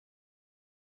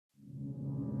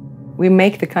We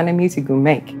make the kind of music we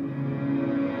make.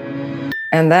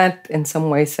 And that, in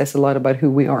some ways, says a lot about who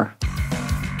we are.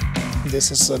 This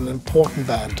is an important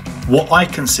band. What I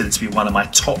consider to be one of my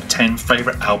top 10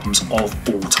 favourite albums of all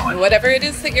time. Whatever it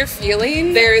is that you're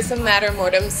feeling, there is a Madder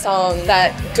Mortem song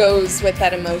that goes with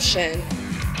that emotion.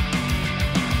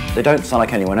 They don't sound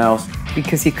like anyone else.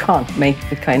 Because you can't make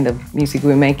the kind of music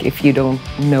we make if you don't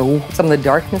know some of the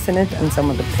darkness in it and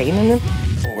some of the pain in it.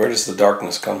 Where does the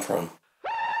darkness come from?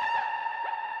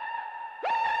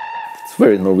 It's a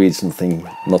very Norwegian thing,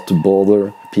 not to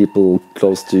bother people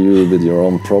close to you with your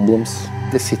own problems.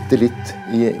 Det sitter litt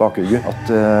I bakhugget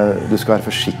at du skal være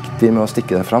forsiktig med å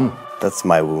stikke deg fram. That's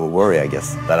my worry, I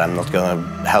guess, that I'm not gonna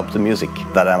help the music,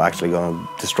 that I'm actually gonna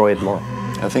destroy it more.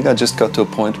 I think I just got to a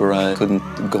point where I couldn't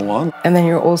go on. And then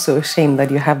you're also ashamed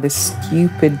that you have this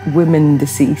stupid women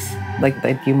disease, like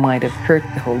that you might have hurt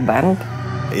the whole band.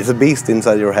 It's a beast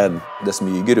inside your head. Det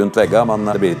smyger rundt veggene, men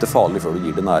det blir ikke farlig før du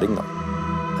gir det næring da.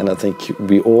 And I think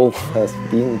we all have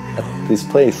been at this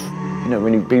place. You know,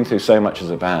 when you've been through so much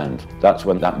as a band, that's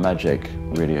when that magic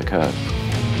really occurs.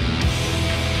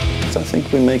 I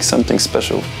think we make something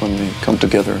special when we come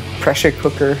together. Pressure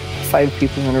cooker, 5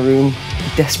 people in a room,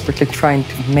 desperately trying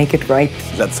to make it right.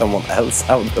 Let someone else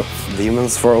out of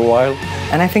demons for a while.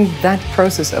 And I think that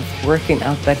process of working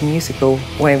out that musical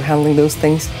way of handling those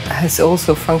things has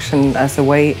also functioned as a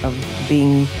way of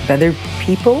being better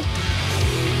people.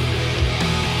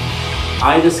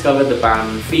 I discovered the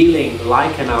band feeling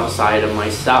like an outsider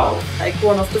myself. Like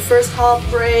one of the first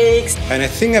heartbreaks. And I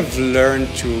think I've learned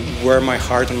to wear my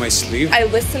heart on my sleeve. I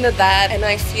listen to that and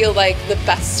I feel like the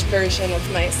best version of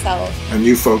myself. And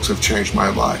you folks have changed my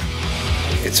life.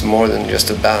 It's more than just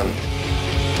a band.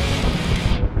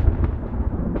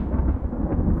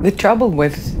 The trouble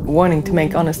with wanting to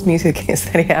make honest music is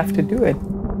that you have to do it.